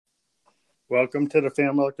Welcome to the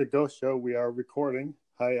Family Electric Ghost Show. We are recording.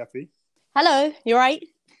 Hi, Effie. Hello, you right?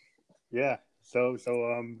 Yeah, so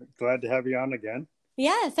glad to have you on again.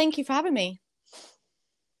 Yeah, thank you for having me.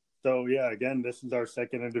 So yeah, again, this is our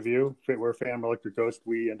second interview. We're Family Electric Ghost.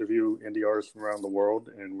 We interview indie artists from around the world,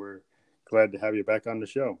 and we're glad to have you back on the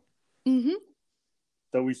show. Mm-hmm.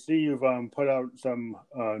 So we see you've put out some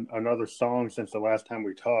another song since the last time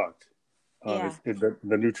we talked. Yeah. Is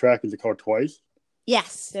the new track, is it called Twice?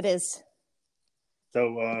 Yes, it is.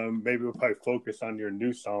 So maybe we'll probably focus on your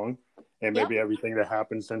new song and maybe everything that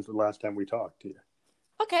happened since the last time we talked to you.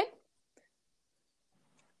 Okay.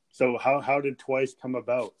 So how did Twice come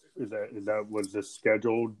about? Was this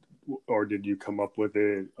scheduled, or did you come up with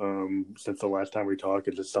it since the last time we talked?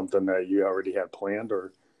 Is it something that you already had planned,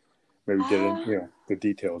 or maybe get in the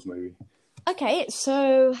details maybe? Okay,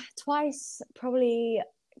 so Twice probably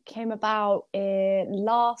came about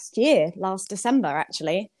last December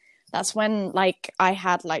actually. That's when I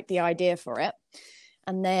had the idea for it.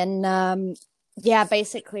 And then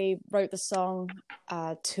basically wrote the song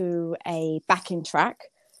to a backing track,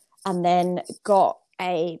 and then got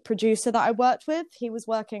a producer that I worked with. He was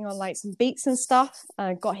working on some beats and stuff.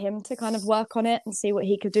 Got him to kind of work on it and see what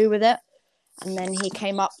he could do with it. And then he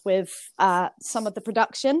came up with some of the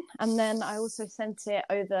production. And then I also sent it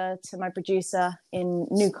over to my producer in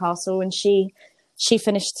Newcastle, and she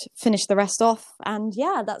finished the rest off. And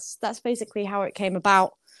yeah, that's basically how it came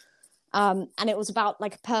about. And it was about a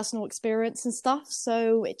personal experience and stuff.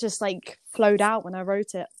 So it just flowed out when I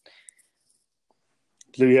wrote it.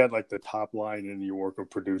 So you had the top line, and you work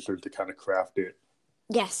with producers to kind of craft it.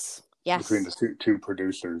 Yes. Between the two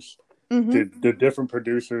producers. Mm-hmm. Did the different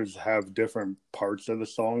producers have different parts of the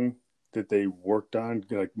song that they worked on,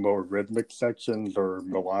 more rhythmic sections or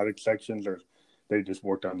melodic sections, or they just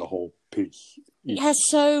worked on the whole piece? Yeah,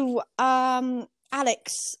 so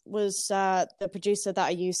Alex was the producer that I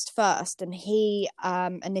used first, and he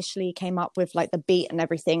initially came up with the beat and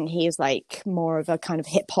everything. He is more of a kind of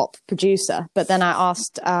hip hop producer. But then I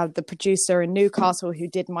asked the producer in Newcastle who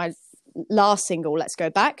did my last single, Let's Go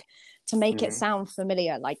Back, to make it sound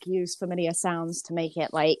familiar, use familiar sounds to make it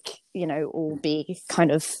all be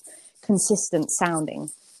kind of consistent sounding.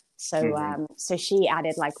 So so she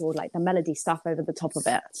added all the melody stuff over the top of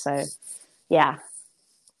it. So yeah.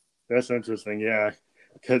 That's interesting. Yeah.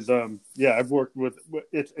 Because I've worked with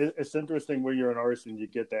it's interesting when you're an artist and you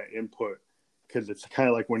get that input, because it's kind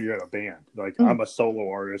of like when you're in a band. I'm a solo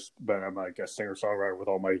artist, but I'm a singer-songwriter with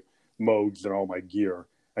all my modes and all my gear.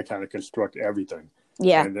 I kind of construct everything.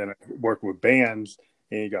 Yeah. And then I work with bands,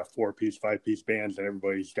 and you got 4-piece, 5-piece bands, and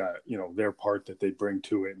everybody's got, their part that they bring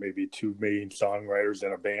to it. Maybe 2 main songwriters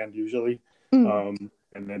in a band usually. And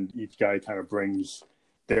then each guy kind of brings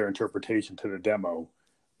their interpretation to the demo.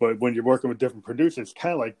 But when you're working with different producers, it's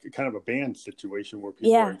kind of a band situation where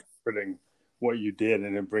people are interpreting what you did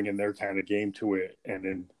and then bringing their kind of game to it. And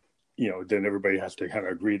then, then everybody has to kind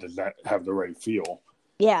of agree to that, have the right feel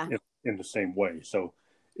in the same way. So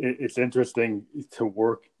it's interesting to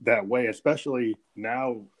work that way, especially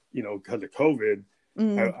now, because of COVID.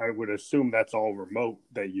 I would assume that's all remote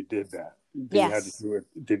that you did that.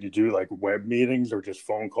 Did you do web meetings or just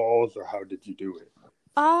phone calls, or how did you do it?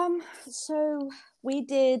 So we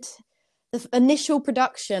did the initial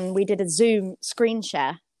production. We did a Zoom screen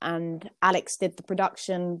share, and Alex did the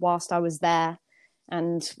production whilst I was there,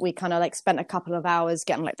 and we kind of spent a couple of hours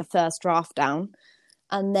getting the first draft down,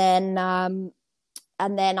 and then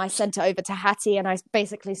I sent it over to Hattie, and I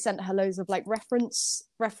basically sent her loads of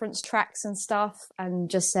reference tracks and stuff, and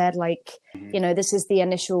just said this is the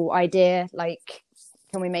initial idea,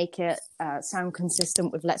 can we make it sound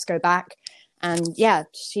consistent with Let's Go Back? And yeah,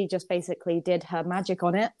 she just basically did her magic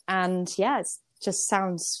on it. And yeah, it just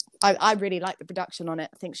sounds, I really like the production on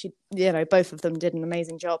it. I think she, both of them did an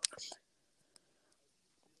amazing job.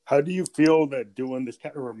 How do you feel that doing this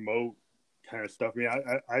kind of remote kind of stuff? I mean,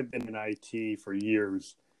 I've been in IT for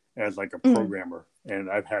years as a programmer,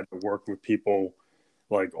 and I've had to work with people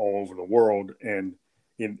all over the world. And,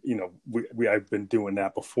 I've been doing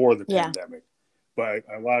that before the pandemic, but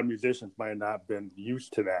a lot of musicians might not have been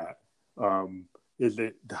used to that.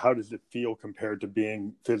 How does it feel compared to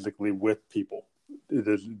being physically with people?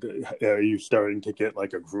 Are you starting to get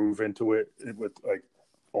a groove into it with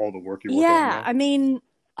all the work you're working on now? I mean,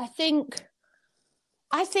 I think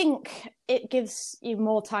it gives you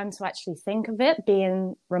more time to actually think of it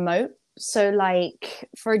being remote. So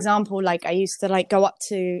for example, I used to go up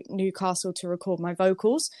to Newcastle to record my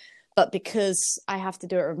vocals, but because I have to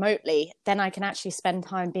do it remotely, then I can actually spend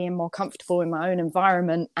time being more comfortable in my own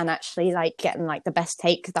environment and actually getting the best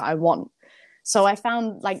take that I want. So I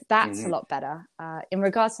found like that's a Mm-hmm. lot better. In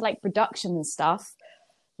regards to like production and stuff,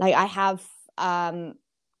 like I've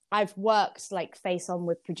worked like face on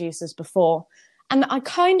with producers before, and I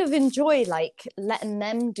kind of enjoy like letting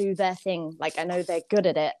them do their thing. Like I know they're good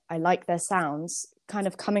at it. I like their sounds. Kind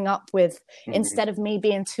of coming up with, Mm-hmm. instead of me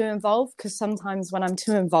being too involved, because sometimes when I'm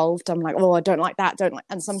too involved, I'm like, oh, I don't like that, don't like,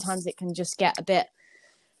 and sometimes it can just get a bit,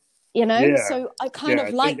 you know. Yeah, So I kind yeah.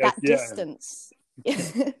 of like that distance.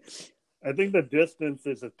 I think the distance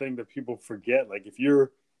is a thing that people forget. Like if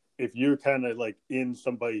you're kind of like in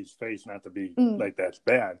somebody's face, not to be Mm, like that's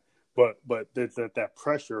bad, but that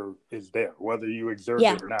pressure is there, whether you exert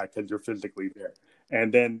yeah, it or not, because you're physically there.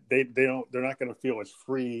 And then they're not going to feel as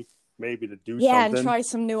free maybe to do yeah, and something, try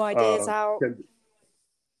some new ideas because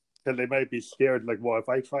out. they might be scared. Like, well, if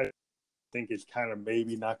I try to think it's kind of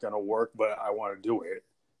maybe not going to work, but I want to do it.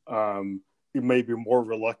 You may be more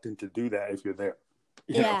reluctant to do that if you're there.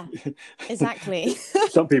 You know, Yeah, exactly.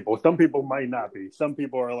 some people might not be. Some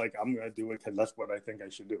people are like, I'm going to do it because that's what I think I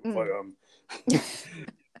should do. But Mm,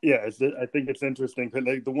 yeah, I think it's interesting because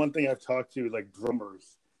like the one thing I've talked to, like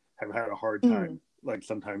drummers have had a hard mm, time, like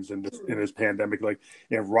sometimes in this pandemic, like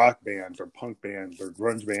in rock bands or punk bands or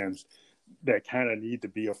grunge bands that kind of need to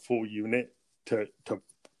be a full unit to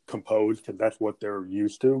compose because that's what they're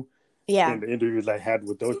used to. yeah. In the interviews I had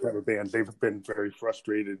with those type of bands, they've been very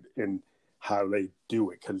frustrated in how they do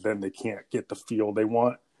it because then they can't get the feel they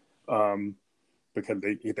want. Um, because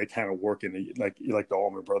they kind of work in the like the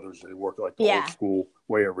Allman Brothers, they work like the old Yeah. school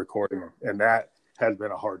way of recording, and that has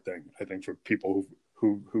been a hard thing I think for people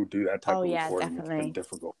who do that type Oh, of yeah, recording. It's been definitely.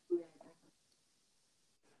 difficult.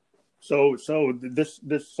 So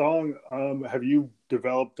this song, have you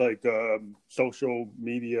developed like social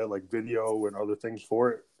media, like video and other things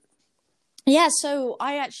for it? Yeah, so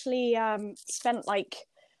I actually spent like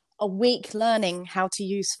a week learning how to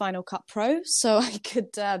use Final Cut Pro so I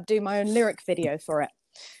could do my own lyric video for it.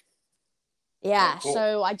 Oh, Yeah, cool.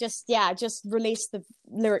 so I just released the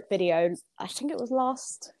lyric video. I think it was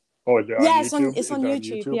last. Oh, is it on Yeah, YouTube? it's Is on it on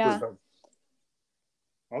YouTube. YouTube or Yeah, something?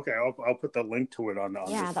 Okay, I'll put the link to it on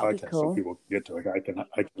yeah, this that'll be podcast so cool. people can get to it. I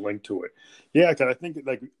can link to it. Yeah, because I think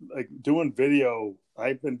like doing video.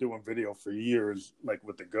 I've been doing video for years. Like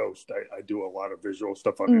with the Ghost, I do a lot of visual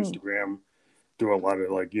stuff on Mm. Instagram. Do a lot of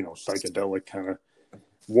like psychedelic kind of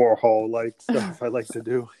Warhol like stuff. I like to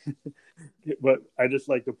do, but I just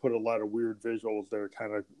like to put a lot of weird visuals that are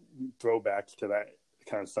kind of throwbacks to that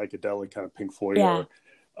kind of psychedelic kind of Pink Floyd Yeah.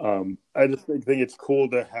 era. I just think it's cool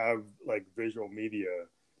to have like visual media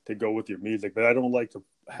to go with your music, but I don't like to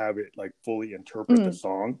have it like fully interpret the Mm.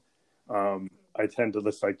 song. I tend to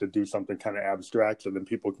just like to do something kind of abstract, so then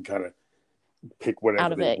people can kind of pick Out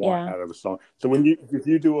whatever of they it. want Yeah. out of a song. So if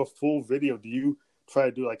you do a full video, do you try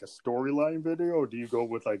to do like a storyline video, or do you go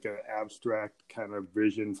with like an abstract kind of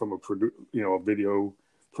vision from a video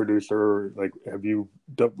producer? Like, have you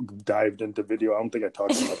dived into video? I don't think I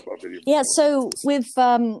talked to you much about video Yeah, before. so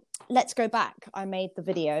with Let's Go Back, I made the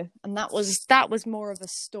video, and that was more of a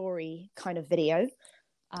story kind of video.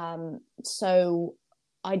 So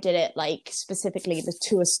I did it like specifically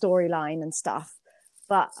to a storyline and stuff.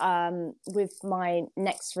 But with my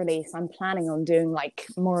next release, I'm planning on doing like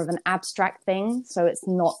more of an abstract thing. So it's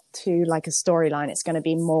not to like a storyline. It's going to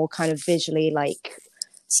be more kind of visually like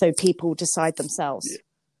so people decide themselves.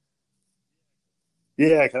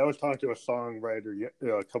 Yeah, cause I was talking to a songwriter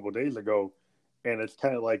a couple of days ago, and it's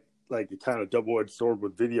kind of like a kind of double-edged sword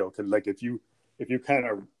with video. Because like if you kind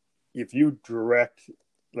of if you direct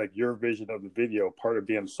like your vision of the video, part of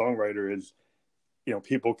being a songwriter is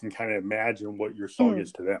people can kind of imagine what your song Mm,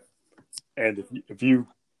 is to them. And if you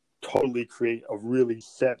totally create a really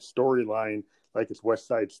set storyline, like it's West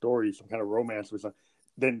Side Story, some kind of romance or something,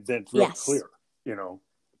 then it's real yes. clear, you know.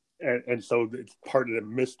 And so it's part of the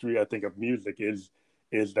mystery, I think, of music is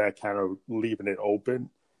that kind of leaving it open.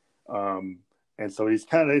 Um, and so he's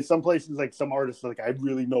kind of in some places, like some artists, like I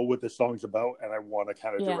really know what this song's about, and I want to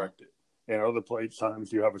kind of Yeah. direct it. And other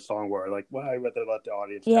times you have a song where like, well, I rather let the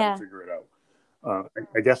audience kind of Yeah. figure it out.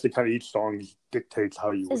 I guess it kind of each song dictates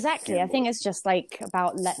how you would Exactly. I handle think it. it's just like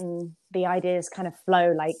about letting the ideas kind of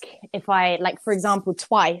flow. Like if I like, for example,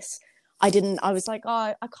 Twice, I was like,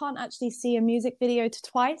 oh, I can't actually see a music video to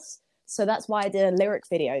Twice. So that's why I did a lyric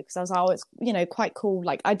video because I was like, oh, it's, quite cool.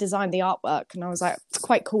 Like I designed the artwork and I was like, it's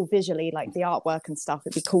quite cool visually, like the artwork and stuff.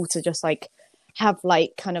 It'd be cool to just like have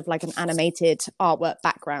like kind of like an animated artwork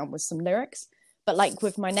background with some lyrics. But like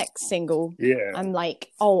with my next single, Yeah, I'm like,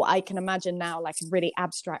 oh, I can imagine now like a really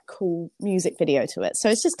abstract, cool music video to it. So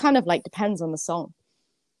it's just kind of like depends on the song.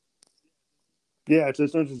 yeah, it's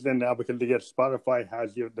just interesting now because Spotify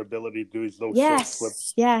has the ability to do these little short Yes,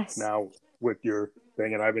 clips yes. now. with your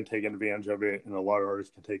thing, and I've been taking advantage of it, and a lot of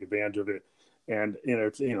artists can take advantage of it. And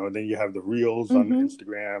it's then you have the reels on Mm-hmm.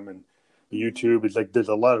 Instagram and YouTube. It's like there's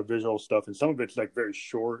a lot of visual stuff, and some of it's like very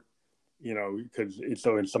short, because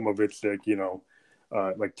and some of it's like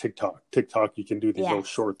like TikTok, you can do these little Yes.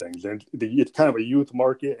 short things, and it's kind of a youth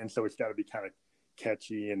market, and so it's got to be kind of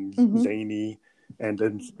catchy and Mm-hmm. zany, and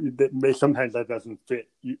then sometimes that doesn't fit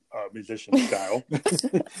musician style,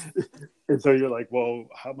 and so you're like, well,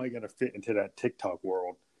 how am I going to fit into that TikTok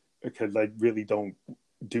world? Because I really don't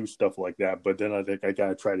do stuff like that, but then I think I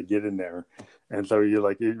gotta try to get in there, and so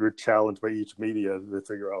you're challenged by each media to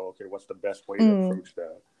figure out, okay, what's the best way to approach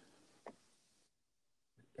that.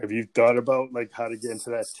 Have you thought about like how to get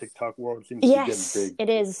into that TikTok world? It seems to be getting big. It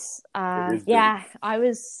is. It is Yeah, big. I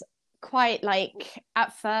was quite like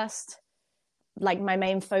at first, like my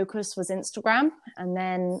main focus was Instagram, and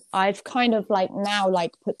then I've kind of like now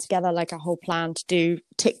like put together like a whole plan to do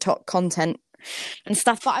TikTok content and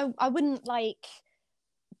stuff. But I wouldn't like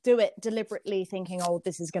do it deliberately thinking, oh,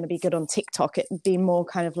 this is going to be good on TikTok. It'd be more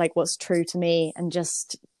kind of like what's true to me, and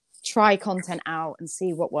just try content out and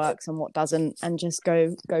see what works and what doesn't, and just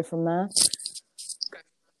go from there.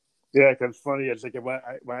 Yeah, because it's funny. It's like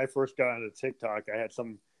when I first got onto TikTok, I had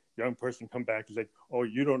some young person come back and say, "Oh,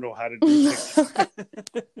 you don't know how to do TikTok."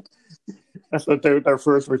 That's what their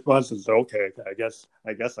first response is. Okay, I guess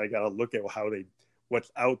I got to look at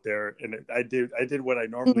what's out there. And I did what I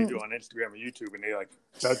normally do on Instagram and YouTube, and they're like,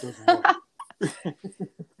 that doesn't work.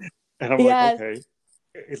 And I'm like, okay.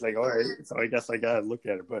 It's like, all right, so I guess I got to look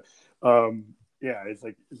at it. But yeah, it's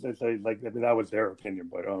like I mean, that was their opinion,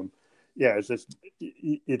 but yeah,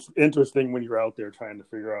 it's interesting when you're out there trying to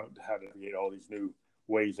figure out how to create all these new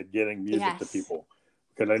ways of getting music to people.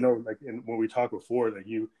 Because I know, like, when we talked before, that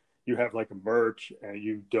you have like a merch and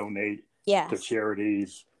you donate to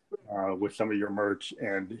charities with some of your merch,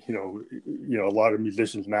 and a lot of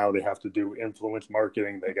musicians now, they have to do influence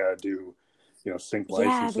marketing. They got to do sync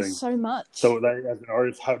licensing. There's so much. So as an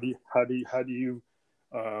artist, how do you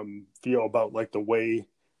feel about like the way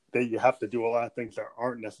that you have to do a lot of things that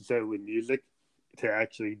aren't necessarily music to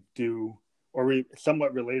actually do, or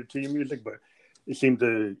somewhat related to your music, but it seems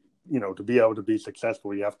to to be able to be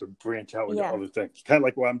successful, you have to branch out into other things. Kind of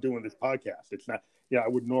like why I'm doing this podcast. It's not, I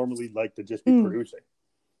would normally like to just be producing,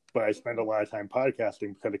 but I spend a lot of time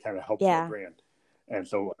podcasting because it kind of helps my brand, and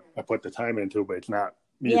so I put the time into it. But it's not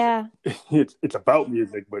music. Yeah, it's about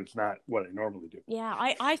music, but it's not what I normally do. Yeah,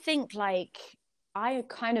 I think like I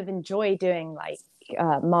kind of enjoy doing like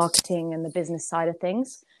marketing and the business side of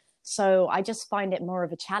things. So I just find it more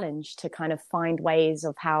of a challenge to kind of find ways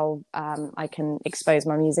of how I can expose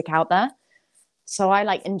my music out there. So I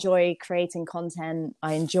like enjoy creating content.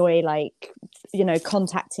 I enjoy like,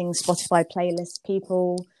 contacting Spotify playlist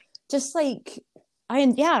people. Just like, I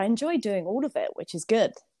enjoy doing all of it, which is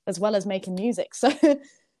good, as well as making music. So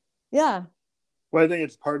yeah. Well, I think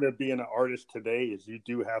it's part of being an artist today is you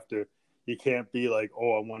can't be like,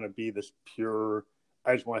 oh, I want to be this pure,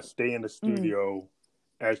 I just want to stay in the studio.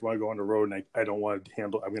 I just want to go on the road, and I don't want to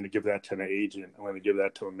handle, I'm going to give that to an agent. I'm going to give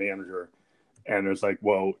that to a manager. And it's like,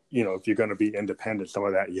 well, if you're going to be independent, some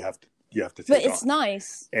of that you have to take But it's on.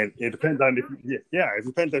 Nice. And it depends on it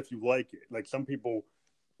depends if you like it. Like some people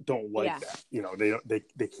don't like that.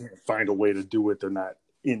 They can't find a way to do it. They're not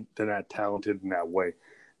talented in that way.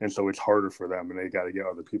 And so it's harder for them, and they got to get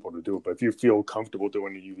other people to do it. But if you feel comfortable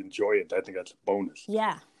doing it, you enjoy it, I think that's a bonus.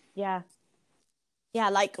 Yeah.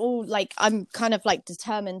 Like I'm kind of like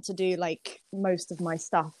determined to do like most of my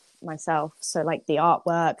stuff myself. So like the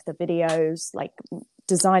artwork, the videos, like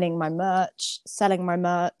designing my merch, selling my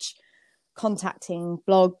merch, contacting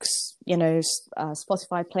blogs,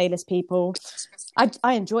 Spotify playlist people.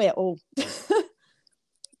 I enjoy it all.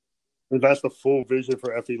 That's the full vision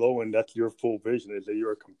for Effie Lowen. That's your full vision, is that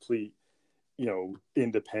you're a complete,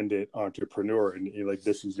 independent entrepreneur, and you're like,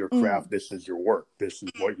 this is your craft, this is your work, this is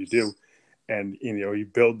what you do, and you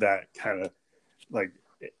build that kind of like,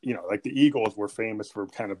 like the Eagles were famous for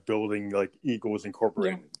kind of building like Eagles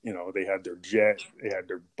Incorporated. They had their jet, they had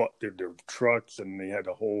their trucks, and they had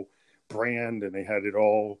a whole brand, and they had it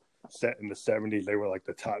all set in the 70s. They were like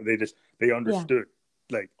the top. They understood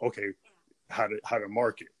like, okay, how to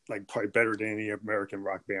market, like probably better than any American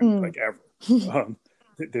rock band like ever.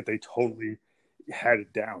 That they totally had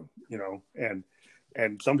it down,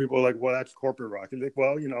 and some people are like, well, that's corporate rock. And like,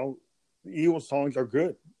 well, Eagles songs are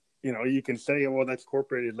good. You can say, well, that's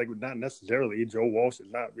corporate. It's like, not necessarily. Joe Walsh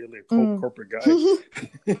is not really a corporate guy.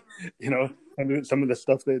 I mean, some of the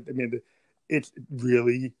stuff it's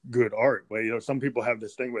really good art. But some people have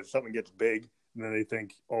this thing where something gets big and then they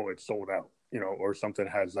think, oh, it's sold out. Or something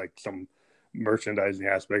has like some merchandising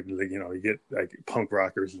aspect. Like, you get like punk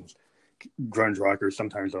rockers and grunge rockers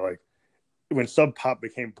sometimes are like, when Sub Pop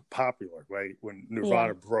became popular, right? When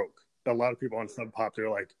Nirvana broke, a lot of people on Sub Pop, they're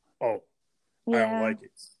like, oh, I don't like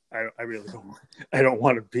it. I really don't. I don't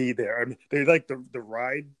want to be there. I mean, they like the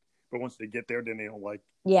ride, but once they get there, then they don't like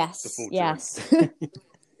the full journey. Yes.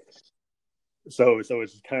 So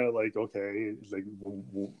it's kind of like, okay, it's like,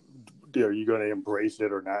 are you going to embrace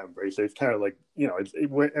it or not embrace it? It's kind of like,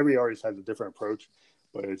 every artist has a different approach,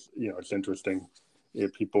 but it's interesting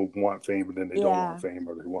if people want fame and then they don't want fame,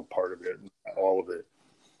 or they want part of it, all of it.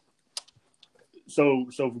 So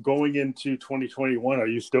going into 2021, are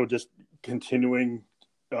you still just continuing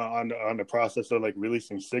on the process of like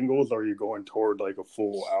releasing singles, or are you going toward like a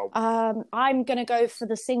full album? I'm gonna go for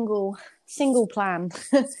the single plan.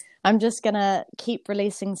 I'm just gonna keep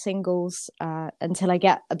releasing singles until I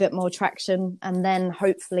get a bit more traction, and then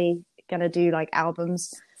hopefully gonna do like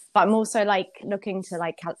albums. But I'm also like looking to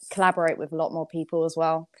like collaborate with a lot more people as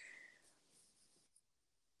well.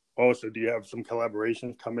 Oh, so do you have some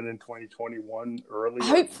collaborations coming in 2021 early?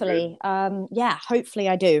 Hopefully, hopefully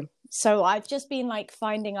I do. So I've just been like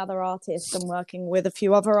finding other artists and working with a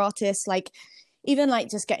few other artists, like even like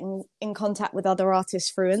just getting in contact with other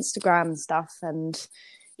artists through Instagram and stuff. And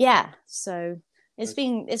so it's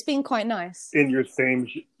been quite nice. In your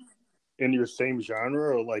same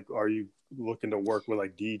genre, or like, are you looking to work with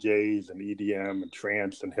like DJs and EDM and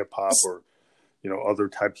trance and hip hop, or other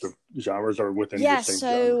types of genres, or within your same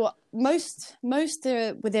genre? most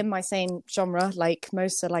are within my same genre. Like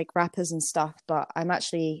most are like rappers and stuff, but I'm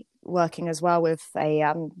actually working as well with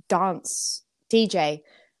a dance DJ.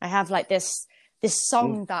 I have like this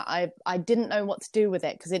song that I didn't know what to do with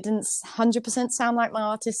it because it didn't 100% sound like my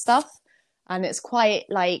artist stuff, and it's quite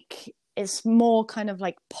like, it's more kind of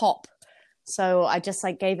like pop. So I just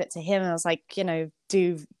like gave it to him, and I was like,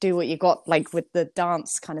 do what you got, like with the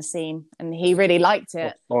dance kind of scene, and he really liked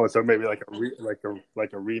it. Oh, so maybe like a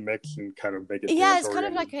remix and kind of make it. Yeah, it's kind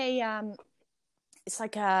of like it's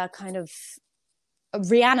like a kind of a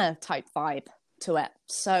Rihanna type vibe to it.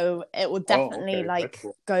 So it will definitely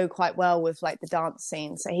cool. Go quite well with like the dance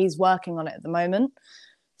scene. So he's working on it at the moment.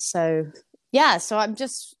 So so I'm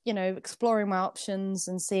just exploring my options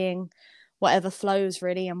and seeing whatever flows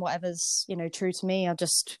really, and whatever's true to me. I'll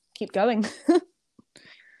just keep going.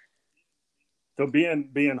 So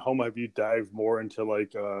being home, have you dived more into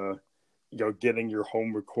like getting your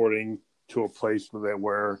home recording to a place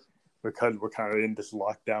where because we're kind of in this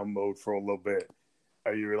lockdown mode for a little bit,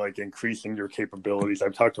 are you like increasing your capabilities?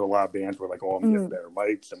 I've talked to a lot of bands where like, oh, I'm getting better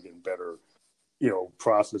mics, I'm getting better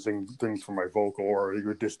processing things for my vocal, or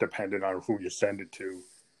you're just dependent on who you send it to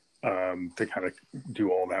kind of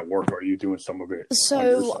do all that work, or are you doing some of it?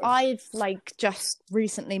 So I've like just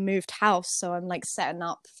recently moved house, so I'm like setting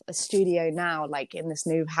up a studio now, like in this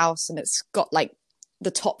new house, and it's got like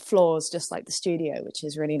the top floors just like the studio, which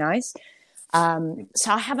is really nice.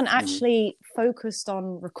 So I haven't actually focused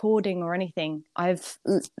on recording or anything. I've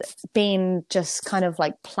been just kind of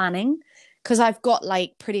like planning, because I've got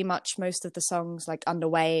like pretty much most of the songs like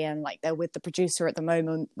underway, and like they're with the producer at the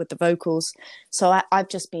moment with the vocals. So I've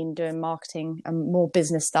just been doing marketing and more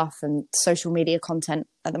business stuff and social media content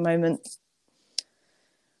at the moment.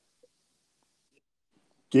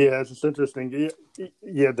 Yeah, it's interesting.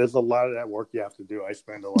 Yeah, there's a lot of that work you have to do. I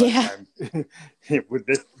spend a lot of time with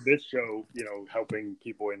this show, helping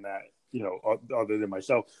people in that, other than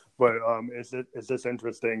myself. But it's just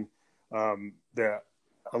interesting that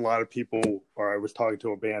a lot of people, or I was talking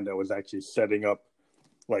to a band that was actually setting up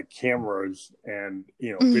like cameras and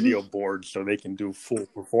video boards so they can do full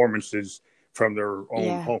performances from their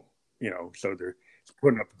own home. So they're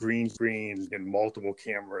putting up green screens and multiple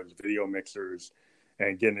cameras, video mixers,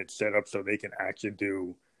 and getting it set up so they can actually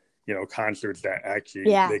do concerts that actually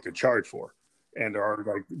they could charge for. And there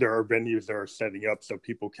are venues that are setting up so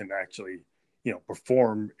people can actually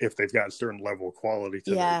perform if they've got a certain level of quality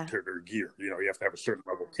to their gear. You have to have a certain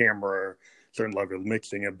level of camera, certain level of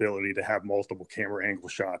mixing ability to have multiple camera angle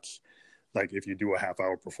shots. Like if you do a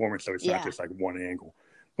half-hour performance, so it's not just like one angle.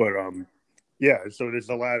 But so there's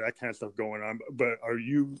a lot of that kind of stuff going on. But are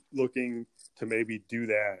you looking to maybe do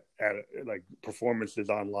that at like performances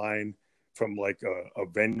online from like a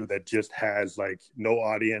venue that just has like no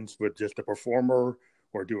audience with just a performer,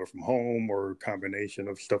 or do it from home, or a combination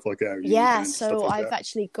of stuff like that? So I've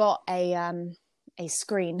actually got a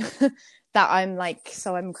screen that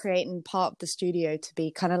I'm creating part of the studio to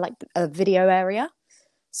be kind of like a video area.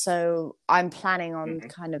 So I'm planning on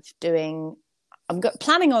kind of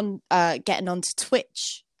planning on getting onto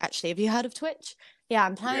Twitch. Actually, have you heard of Twitch? Yeah,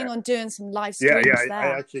 I'm planning on doing some live streams there.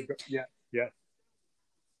 I actually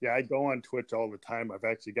Yeah, I go on Twitch all the time. I've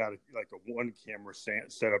actually got a one camera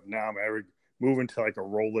set up now. I'm moving to like a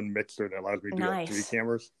Roland mixer that allows me to do like 3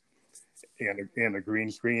 cameras and a green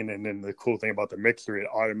screen. And then the cool thing about the mixer, it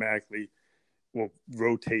automatically will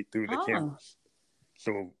rotate through the cameras.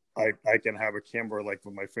 So I can have a camera like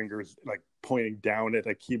with my fingers like pointing down at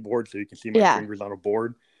a keyboard so you can see my fingers on a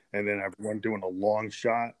board. And then I have one doing a long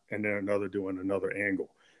shot and then another doing another angle.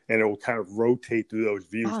 And it will kind of rotate through those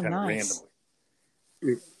views of randomly.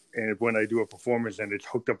 And when I do a performance and it's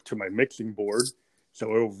hooked up to my mixing board,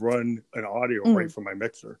 so it'll run an audio right from my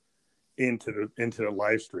mixer into the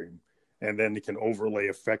live stream. And then it can overlay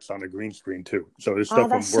effects on the green screen too. So there's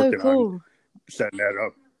stuff I'm working on setting that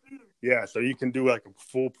up. Yeah, so you can do like a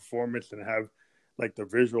full performance and have like the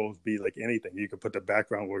visuals be like anything. You can put the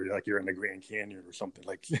background where you're in the Grand Canyon or something,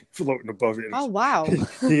 like floating above it. Oh, wow. You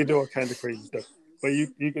can do all kinds of crazy stuff. But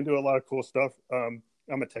you can do a lot of cool stuff. I'm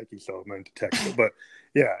a techie, so I'm into tech. But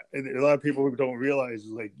yeah, a lot of people don't realize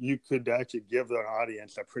like you could actually give the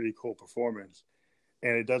audience a pretty cool performance,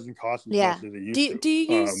 and it doesn't cost as much as it used to. Do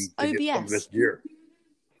you use OBS? Get some of this gear.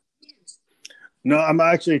 No, I'm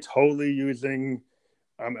actually totally using.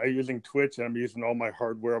 I'm using Twitch, and I'm using all my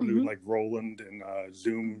hardware. I'm doing like Roland and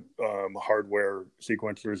Zoom hardware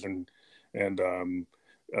sequencers, and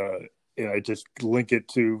I just link it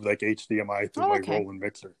to like HDMI through my Roland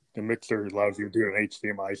mixer. The mixer allows you to do an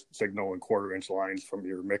HDMI signal and 1/4-inch lines from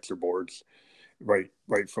your mixer boards, right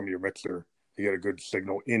from your mixer. You get a good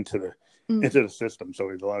signal into the system, so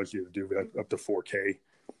it allows you to do that up to 4K.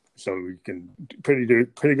 So you can pretty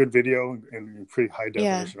good video and pretty high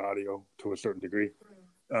definition audio to a certain degree.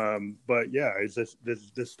 But yeah, it's just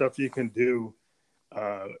this stuff you can do.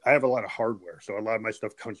 I have a lot of hardware, so a lot of my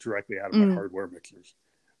stuff comes directly out of my hardware mixers.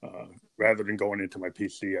 Rather than going into my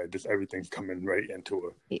PC, everything's coming right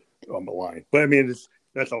into a line. But I mean,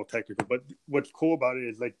 that's all technical. But what's cool about it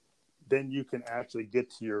is like then you can actually get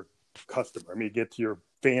to your customer. I mean, get to your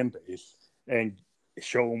fan base and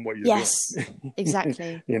show them what you're doing. Yes,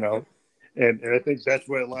 exactly. You know. And I think that's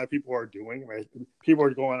what a lot of people are doing. I mean, people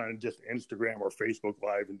are going on just Instagram or Facebook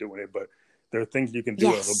Live and doing it, but there are things you can do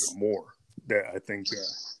a little bit more that I think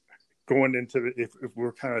going into if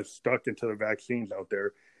we're kind of stuck into the vaccines out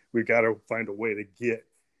there, we've got to find a way to get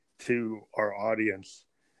to our audience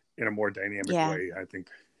in a more dynamic way. I think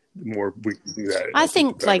the more we can do that. I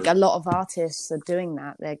think like a lot of artists are doing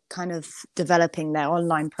that. They're kind of developing their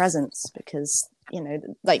online presence because, you know,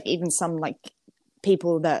 like even some like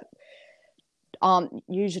people that aren't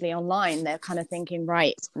usually online, they're kind of thinking,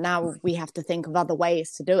 right, now we have to think of other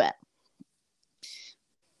ways to do it.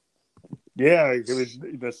 Yeah, it was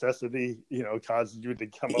necessity, you know, causes you to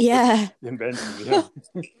come up with inventions.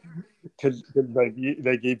 Because like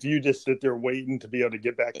if you just sit there waiting to be able to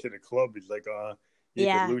get back to the club, it's like you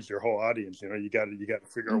could lose your whole audience. You know, you got to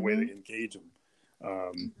figure a way to engage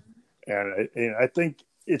them. And I think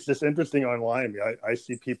it's just interesting online. I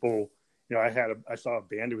see people. You know, I saw a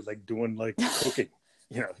band who was like doing like cooking.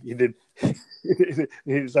 You know, he did.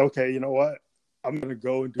 He's okay. You know what? I'm gonna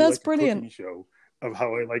go and do like a cooking show of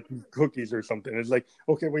how I like cookies or something. It's like,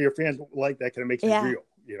 okay, well, your fans like that because it makes it real.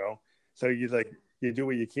 You know, so you do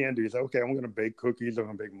what you can do. You say, okay, I'm gonna bake cookies. I'm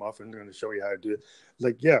gonna bake muffins. I'm gonna show you how to do it. It's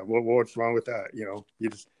like, yeah, well, what's wrong with that? You know, you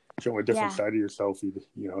just show a different side of yourself. You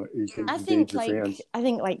know, you can engage your fans. I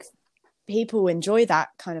think like people enjoy that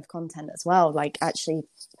kind of content as well, like actually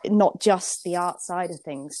not just the art side of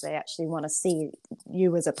things, they actually want to see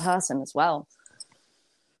you as a person as well.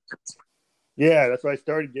 Yeah, that's why I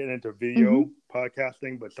started getting into video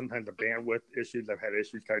podcasting, but sometimes the bandwidth issues, I've had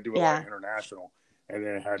issues. I do a lot of international, and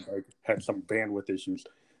then I had some bandwidth issues.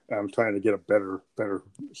 I'm trying to get a better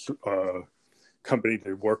company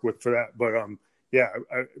to work with for that. But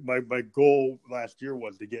my goal last year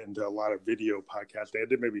was to get into a lot of video podcasts. I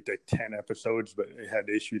did maybe 10 episodes, but it had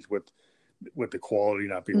issues with the quality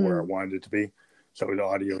not being where I wanted it to be. So the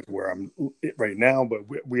audio is where I'm right now, but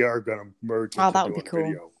we are going to merge into that would doing be cool.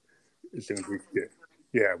 video as soon as we get.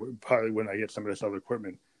 Yeah, probably when I get some of this other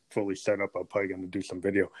equipment fully set up, I'm probably going to do some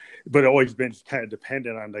video. But always been kind of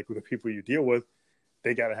dependent on like with the people you deal with,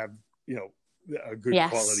 they got to have, you know, a good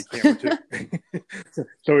quality camera too.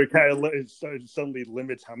 So it kind of suddenly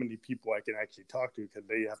limits how many people I can actually talk to because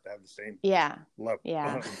they have to have the same level.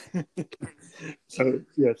 Yeah.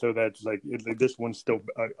 So that's like this one's still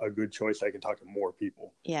a good choice. I can talk to more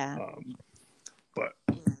people. Yeah. But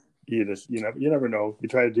you never know. You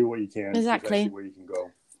try to do what you can. Exactly. See where you can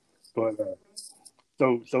go. But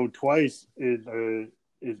so Twice is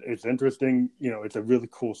it's interesting. You know, it's a really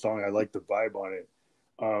cool song. I like the vibe on it.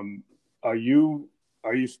 Are you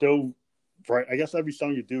still right? I guess every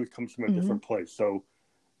song you do comes from a different place. So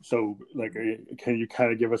So, like, can you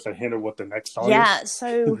kind of give us a hint of what the next song Yeah, is?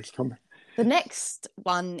 so the next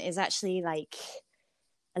one is actually like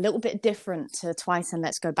a little bit different to Twice and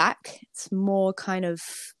Let's Go Back. It's more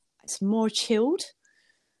chilled.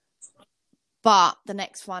 But the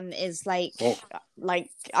next one is like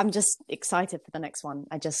I'm just excited for the next one.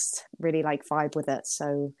 I just really like vibe with it.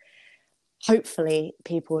 So hopefully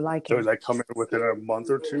people like it. So is that coming within a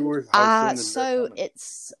month or two, or how soon is that coming?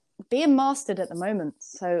 It's being mastered at the moment.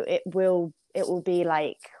 So it will be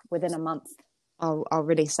like within a month. I'll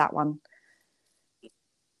release that one.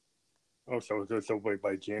 Oh, so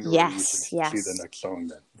by January Yes, you should see the next song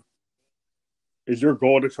then. Is your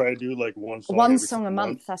goal to try to do like one song a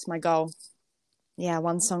month? That's my goal. Yeah,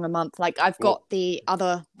 one song a month. Like I've got the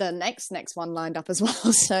next one lined up as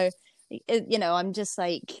well. So, I'm just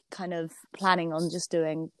like kind of planning on just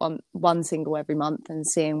doing one single every month and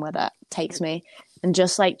seeing where that takes me, and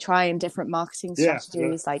just like trying different marketing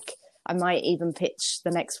strategies. Yeah. Like I might even pitch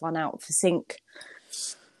the next one out for sync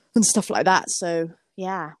and stuff like that. So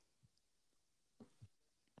yeah.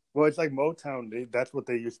 Well, it's like Motown. That's what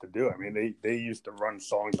they used to do. I mean, they used to run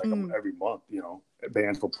songs like every month.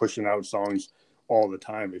 Bands were pushing out songs all the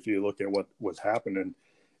time. If you look at what was happening,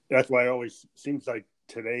 that's why it always seems like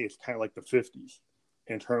today it's kind of like the 50s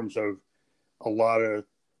in terms of a lot of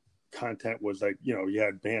content was like, you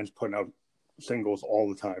had bands putting out singles all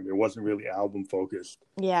the time. It wasn't really album focused.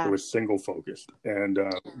 Yeah. It was single focused. And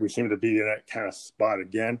we seem to be in that kind of spot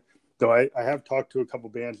again. Though I have talked to a couple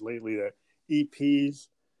bands lately that EPs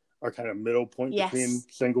are kind of middle point between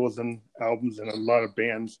singles and albums. And a lot of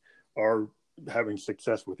bands are having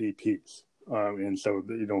success with EPs. And so,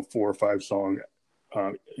 4 or 5 song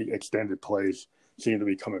extended plays seem to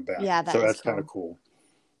be coming back. Yeah, that's cool. Kind of cool.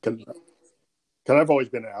 Because I've always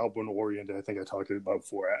been album oriented. I think I talked about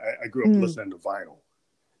before. I grew up listening to vinyl,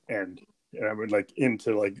 and I would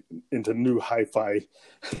into new hi-fi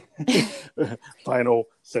vinyl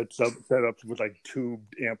setups with like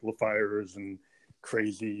tubed amplifiers and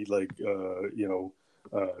crazy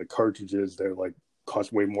cartridges that like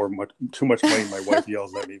cost too much money. My wife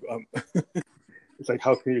yells at me. It's like,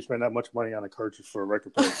 how can you spend that much money on a cartridge for a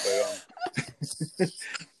record player?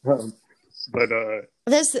 But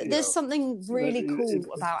there's something really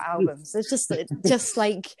cool about albums. It's just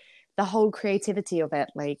like the whole creativity of it,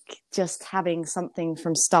 like just having something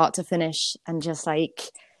from start to finish, and just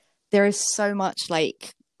like there is so much,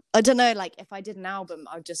 like I don't know, like if I did an album,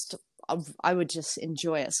 I would just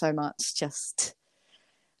enjoy it so much. Just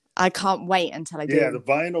I can't wait until I do. Yeah, the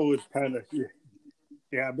vinyl is kind of.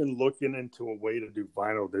 Yeah, I've been looking into a way to do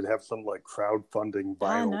vinyl. They have some like crowdfunding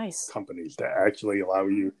vinyl companies that actually allow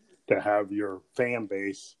you to have your fan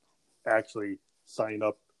base actually sign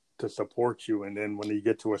up to support you, and then when you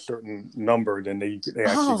get to a certain number, then they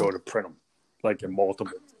actually go to print them, like in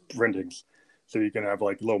multiple printings. So you can have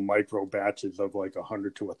like little micro batches of like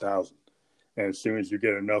 100 to 1,000. And as soon as you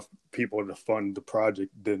get enough people to fund the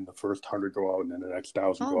project, then the first 100 go out, and then the next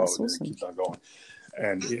 1,000 go out, and then it keeps on going.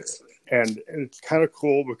 And it's kind of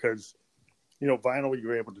cool because, vinyl,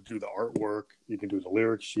 you're able to do the artwork, you can do the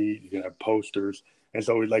lyric sheet, you can have posters. And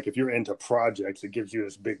so, like, if you're into projects, it gives you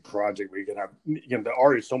this big project where you can have, the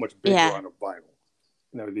art is so much bigger on a vinyl.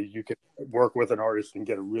 You can work with an artist and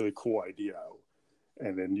get a really cool idea out.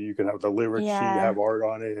 And then you can have the lyric sheet, have art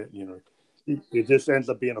on it, It just ends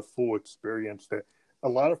up being a full experience that a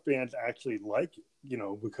lot of fans actually like,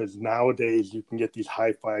 because nowadays you can get these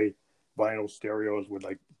hi-fi vinyl stereos with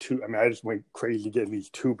like two. I mean, I just went crazy getting these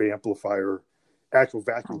actual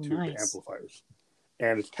vacuum tube amplifiers,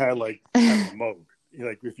 and it's kind of like having a mode.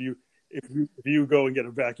 Like if you go and get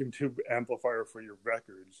a vacuum tube amplifier for your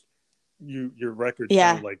records, your records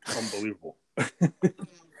sound like unbelievable.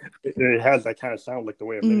 It has that kind of sound like the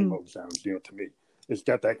way a mini mode sounds, to me. It's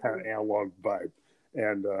got that kind of analog vibe,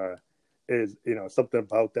 and is something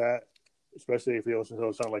about that, especially if you listen to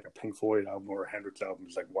it sound like a Pink Floyd album or a Hendrix album.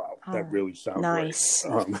 It's like, wow, that really sounds nice.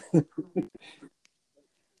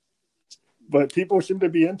 But people seem to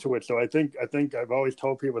be into it, so I think I've always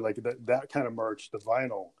told people like that kind of merch, the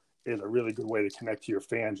vinyl, is a really good way to connect to your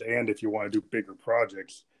fans, and if you want to do bigger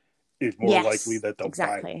projects, it's more likely that they'll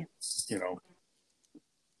buy it,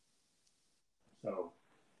 So.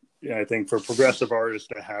 Yeah, I think for progressive artists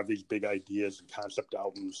to have these big ideas and concept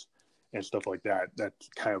albums and stuff like that, that's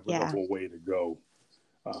kind of the whole way to go.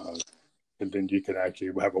 And then you can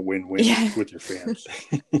actually have a win-win with your fans.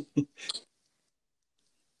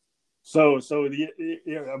 So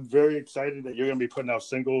I'm very excited that you're going to be putting out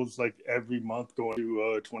singles like every month going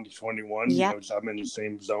to 2021. I'm in the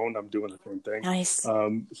same zone. I'm doing the same thing. Nice.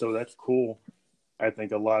 So that's cool. I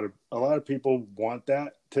think a lot of people want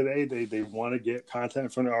that today. They want to get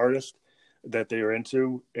content from the artist that they are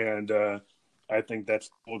into, and I think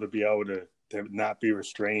that's cool to be able to not be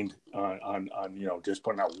restrained on just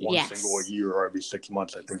putting out one single a year or every 6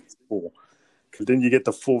 months. I think it's cool because then you get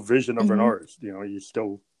the full vision of an artist.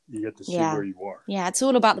 You get to see where you are. Yeah, it's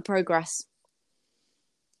all about the progress.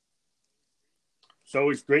 So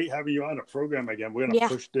it's great having you on the program again. We're going to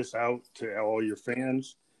push this out to all your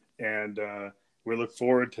fans, and we look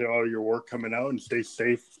forward to all your work coming out, and stay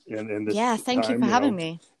safe in this time. Thank you for having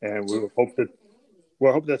me. And we hope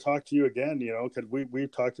to talk to you again, because we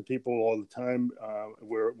talk to people all the time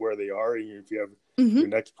where they are. And if you have your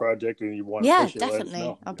next project and you want to push it, definitely. Let us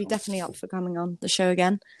know, I'll be definitely up for coming on the show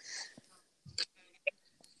again.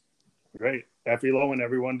 Great. Effie Lowen,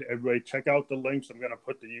 everybody check out the links. I'm going to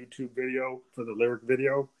put the YouTube video for the lyric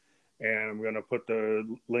video, and I'm going to put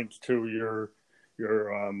the links to your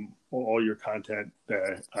all your content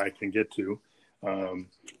that I can get to,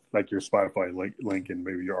 like your Spotify link and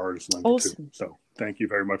maybe your artist link. Awesome. Too. So thank you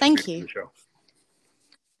very much. Thank for you. The show.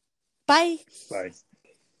 Bye. Bye.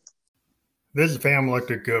 This is Fam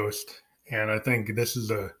Electric Ghost, and I think this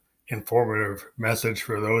is a informative message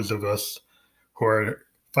for those of us who are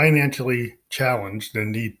financially challenged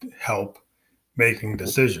and need help making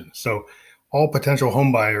decisions. So all potential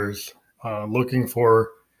home buyers looking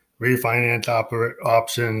for refinance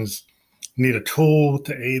options need a tool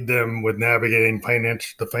to aid them with navigating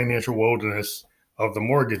the financial wilderness of the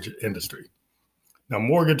mortgage industry. Now,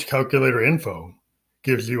 Mortgage Calculator Info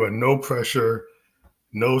gives you a no pressure,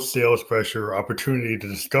 no sales pressure opportunity to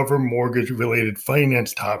discover mortgage-related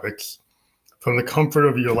finance topics from the comfort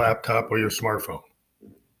of your laptop or your smartphone.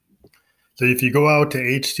 So if you go out to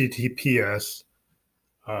https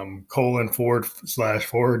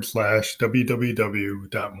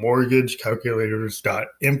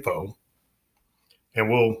 //www.mortgagecalculators.info, and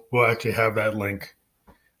we'll actually have that link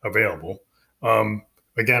available.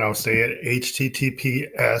 Again, I'll say it,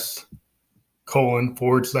 https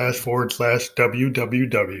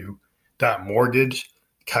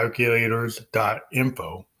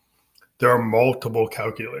 //www.mortgagecalculators.info. There are multiple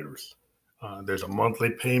calculators. There's a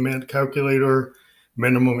monthly payment calculator,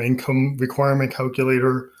 minimum income requirement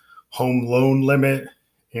calculator, home loan limit,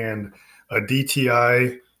 and a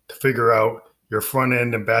DTI to figure out your front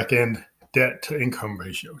end and back end debt to income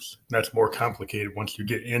ratios. That's more complicated once you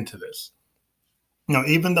get into this. Now,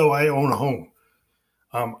 even though I own a home,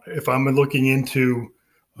 if I'm looking into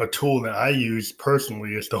a tool that I use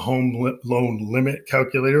personally, is the home loan limit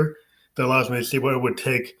calculator that allows me to see what it would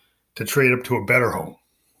take to trade up to a better home.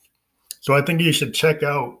 So I think you should check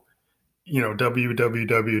out,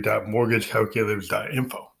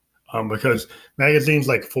 www.mortgagecalculators.info, because magazines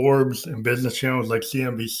like Forbes and business channels like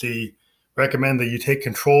CNBC recommend that you take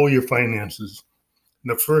control of your finances.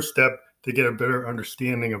 And the first step to get a better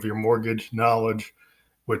understanding of your mortgage knowledge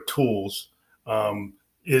with tools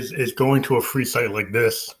is going to a free site like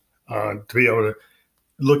this to be able to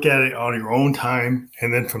look at it on your own time.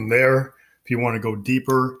 And then from there, if you want to go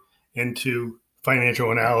deeper into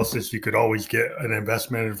financial analysis, you could always get an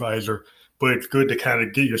investment advisor, but it's good to kind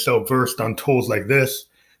of get yourself versed on tools like this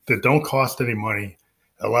that don't cost any money,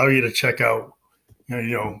 allow you to check out,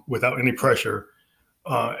 without any pressure,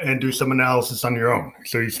 and do some analysis on your own.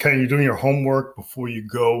 So you're doing your homework before you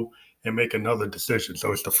go and make another decision.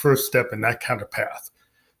 So it's the first step in that kind of path.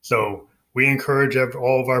 So we encourage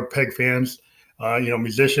all of our PEG fans,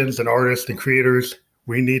 musicians and artists and creators,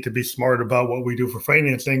 we need to be smart about what we do for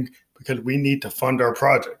financing because we need to fund our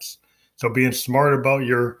projects. So being smart about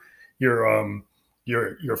your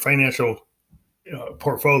financial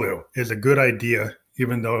portfolio is a good idea,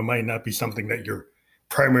 even though it might not be something that you're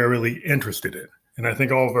primarily interested in. And I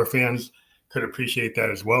think all of our fans could appreciate that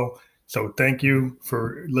as well. So thank you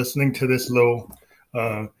for listening to this little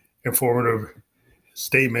informative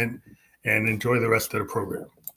statement, and enjoy the rest of the program.